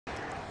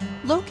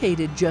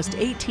Located just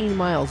 18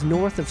 miles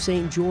north of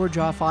St. George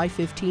off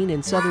I-15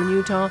 in southern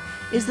Utah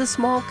is the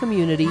small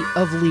community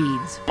of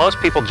Leeds. Most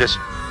people just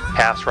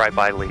pass right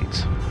by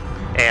Leeds,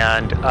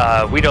 and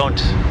we don't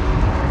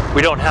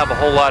have a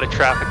whole lot of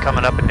traffic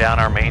coming up and down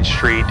our main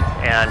street,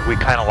 and we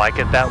kind of like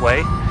it that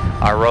way.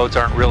 Our roads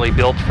aren't really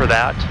built for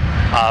that,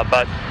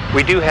 but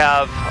we do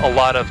have a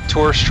lot of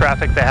tourist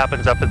traffic that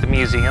happens up at the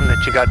museum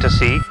that you got to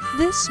see.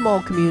 This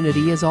small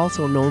community is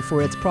also known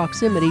for its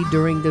proximity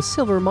during the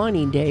silver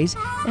mining days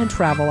and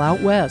travel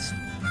out west.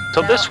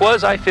 So this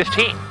was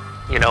I-15,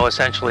 you know,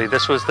 essentially.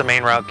 This was the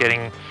main route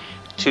getting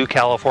to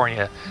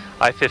California.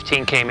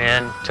 I-15 came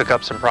in, took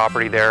up some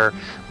property there,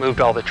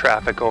 moved all the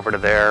traffic over to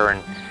there,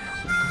 and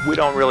we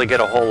don't really get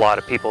a whole lot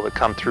of people that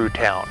come through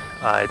town.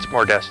 It's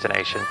more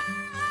destination.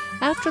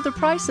 After the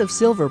price of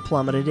silver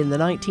plummeted in the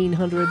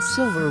 1900s,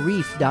 Silver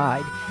Reef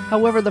died.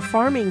 However, the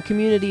farming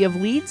community of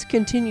Leeds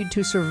continued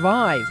to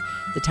survive.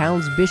 The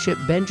town's Bishop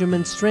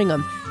Benjamin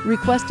Stringham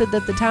requested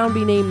that the town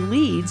be named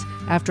Leeds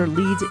after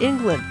Leeds,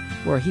 England,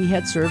 where he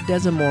had served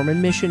as a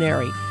Mormon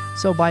missionary.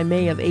 So by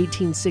May of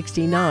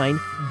 1869,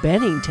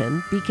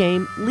 Bennington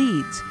became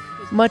Leeds.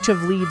 Much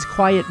of Leeds'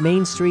 quiet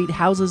Main Street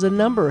houses a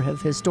number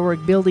of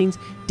historic buildings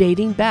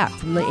dating back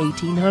from the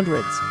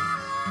 1800s.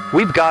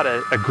 We've got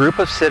a group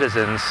of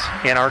citizens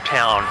in our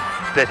town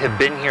that have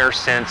been here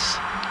since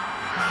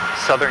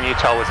southern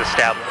Utah was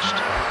established.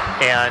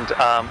 And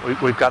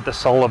we've got the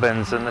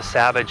Sullivans and the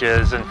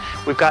Savages, and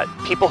we've got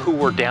people who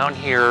were down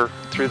here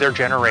through their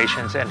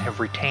generations and have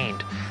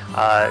retained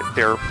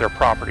their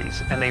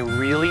properties. And they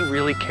really,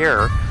 really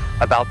care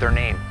about their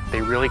name.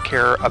 They really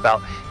care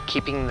about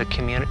keeping the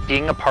community,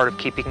 being a part of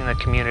keeping the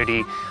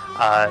community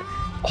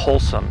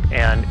wholesome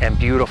and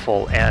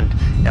beautiful and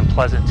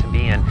pleasant to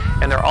be in.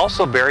 And they're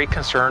also very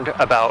concerned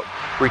about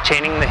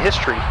retaining the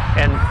history,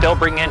 and they'll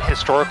bring in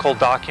historical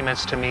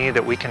documents to me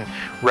that we can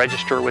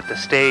register with the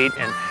state,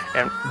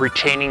 and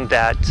retaining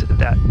that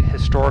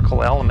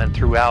historical element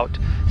throughout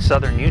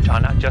southern Utah,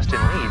 not just in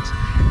Leeds.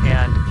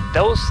 And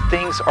those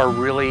things are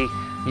really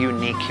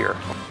unique here.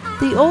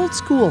 The old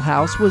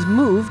schoolhouse was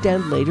moved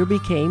and later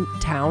became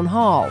Town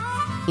Hall.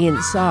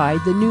 Inside,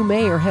 the new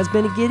mayor has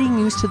been getting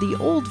used to the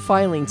old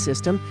filing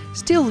system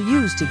still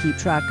used to keep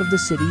track of the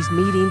city's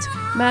meetings,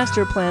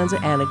 master plans,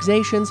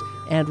 annexations,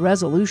 and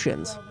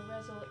resolutions.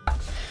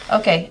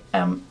 Okay,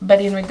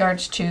 but in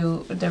regards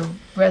to the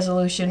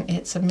resolution,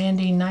 it's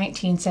amending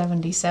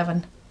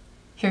 1977.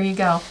 Here you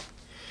go.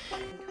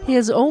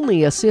 His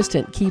only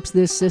assistant keeps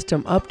this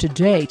system up to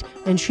date,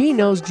 and she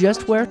knows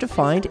just where to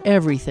find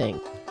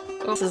everything.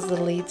 This is the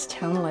Leeds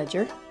Town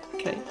Ledger.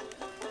 Okay.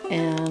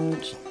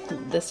 And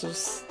this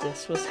was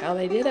how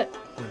they did it.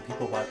 When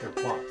people bought their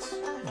plots.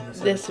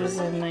 This was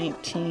in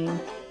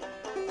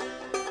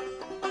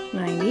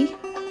 1990.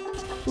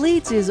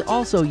 Leeds is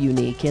also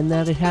unique in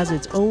that it has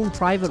its own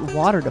private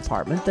water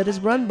department that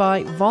is run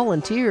by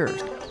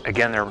volunteers.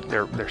 Again,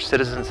 they're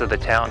citizens of the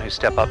town who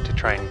step up to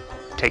try and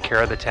take care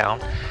of the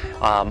town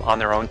on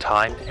their own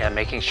time, and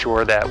making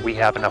sure that we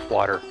have enough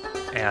water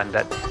and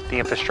that the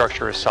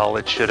infrastructure is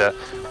solid should a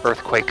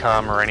earthquake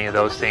come or any of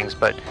those things.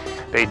 But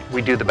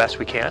we do the best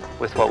we can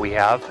with what we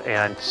have,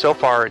 and so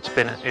far it's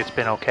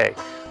been okay.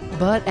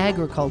 But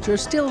agriculture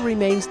still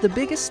remains the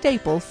biggest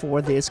staple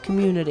for this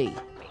community.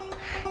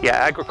 Yeah,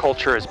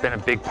 agriculture has been a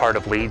big part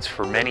of Leeds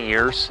for many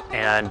years,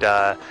 and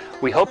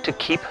we hope to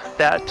keep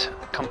that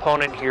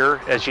component here.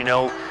 As you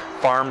know,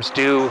 farms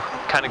do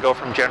kind of go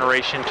from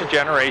generation to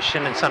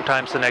generation, and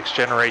sometimes the next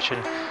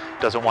generation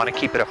doesn't want to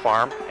keep it a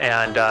farm,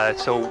 and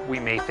so we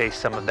may face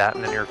some of that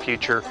in the near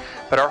future.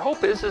 But our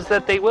hope is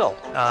that they will,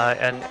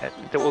 and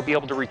that we'll be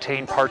able to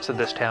retain parts of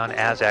this town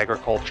as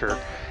agriculture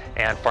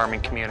and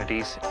farming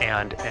communities,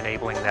 and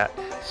enabling that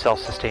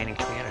self-sustaining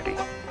community.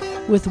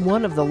 With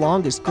one of the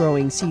longest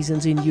growing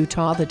seasons in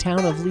Utah, the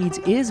town of Leeds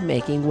is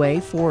making way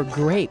for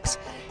grapes.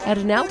 At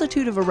an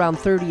altitude of around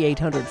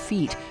 3,800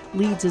 feet,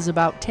 Leeds is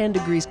about 10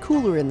 degrees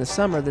cooler in the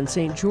summer than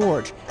St.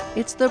 George.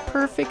 It's the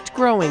perfect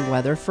growing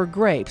weather for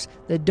grapes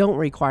that don't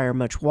require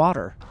much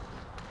water.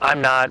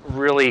 I'm not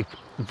really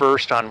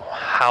versed on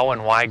how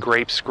and why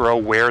grapes grow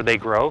where they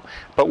grow,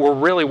 but we're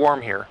really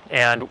warm here,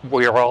 and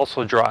we are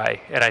also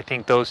dry, and I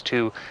think those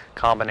two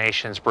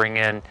combinations bring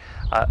in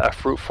a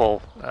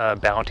fruitful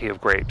bounty of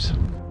grapes.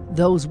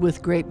 Those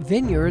with grape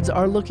vineyards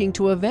are looking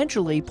to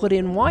eventually put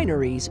in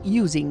wineries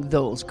using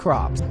those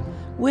crops.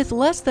 With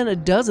less than a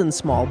dozen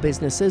small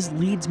businesses,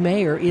 Leeds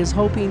Mayor is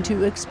hoping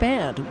to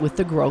expand with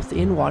the growth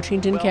in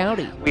Washington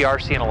County. We are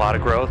seeing a lot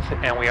of growth,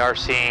 and we are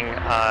seeing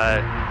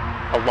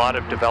a lot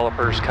of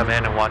developers come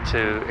in and want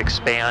to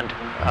expand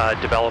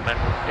development,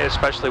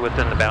 especially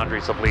within the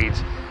boundaries of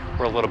Leeds.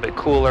 We're a little bit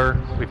cooler,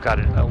 we've got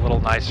a little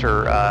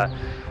nicer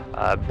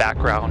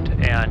background,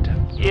 and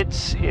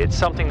it's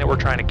something that we're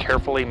trying to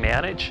carefully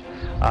manage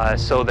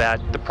so that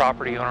the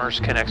property owners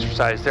can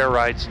exercise their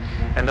rights,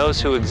 and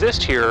those who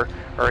exist here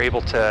are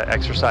able to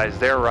exercise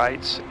their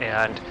rights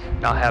and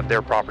not have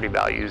their property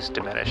values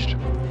diminished.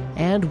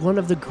 And one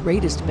of the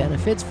greatest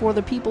benefits for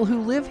the people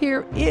who live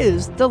here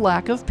is the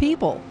lack of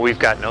people. We've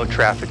got no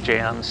traffic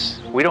jams.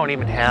 We don't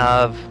even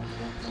have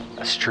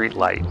a street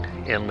light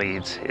in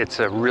Leeds. It's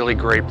a really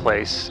great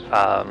place.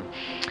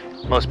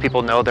 Most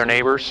people know their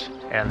neighbors,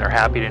 and they're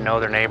happy to know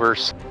their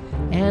neighbors.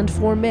 And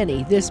for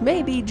many, this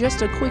may be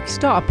just a quick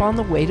stop on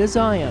the way to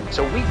Zion.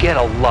 So we get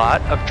a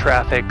lot of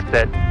traffic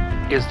that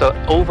is the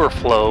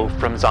overflow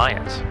from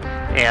Zion's.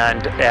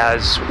 And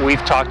as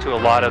we've talked to a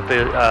lot of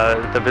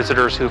the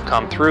visitors who've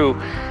come through,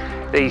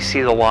 they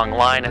see the long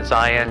line at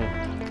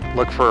Zion,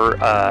 look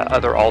for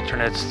other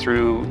alternates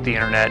through the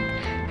internet,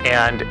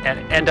 and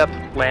end up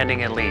landing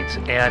in Leeds.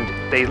 And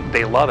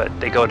they love it.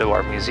 They go to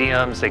our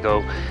museums, they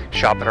go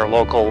shop at our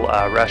local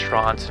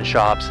restaurants and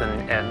shops,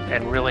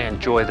 and really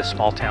enjoy the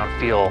small town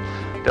feel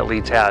that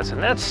Leeds has.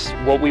 And that's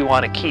what we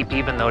want to keep,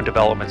 even though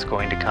development's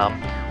going to come.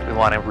 We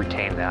want to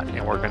retain that,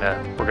 and we're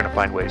gonna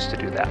find ways to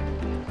do that.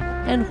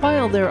 And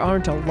while there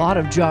aren't a lot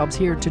of jobs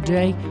here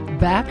today,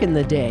 back in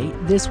the day,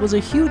 this was a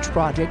huge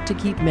project to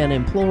keep men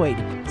employed.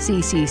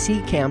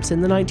 CCC camps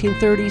in the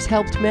 1930s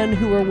helped men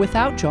who were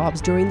without jobs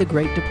during the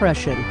Great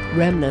Depression.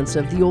 Remnants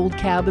of the old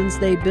cabins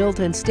they built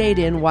and stayed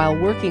in while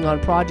working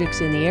on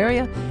projects in the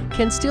area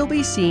can still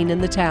be seen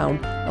in the town,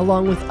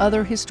 along with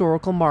other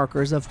historical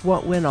markers of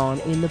what went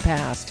on in the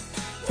past.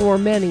 For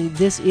many,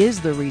 this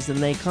is the reason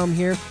they come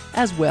here,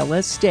 as well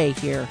as stay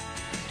here.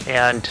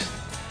 And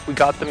we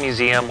got the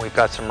museum, we've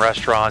got some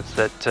restaurants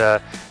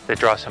that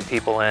draw some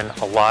people in,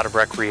 a lot of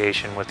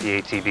recreation with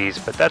the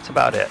ATVs, but that's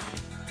about it.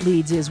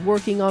 Leeds is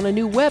working on a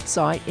new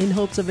website in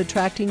hopes of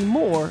attracting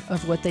more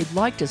of what they'd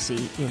like to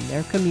see in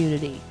their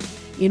community.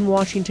 In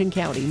Washington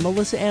County,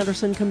 Melissa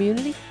Anderson,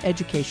 Community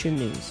Education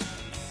News.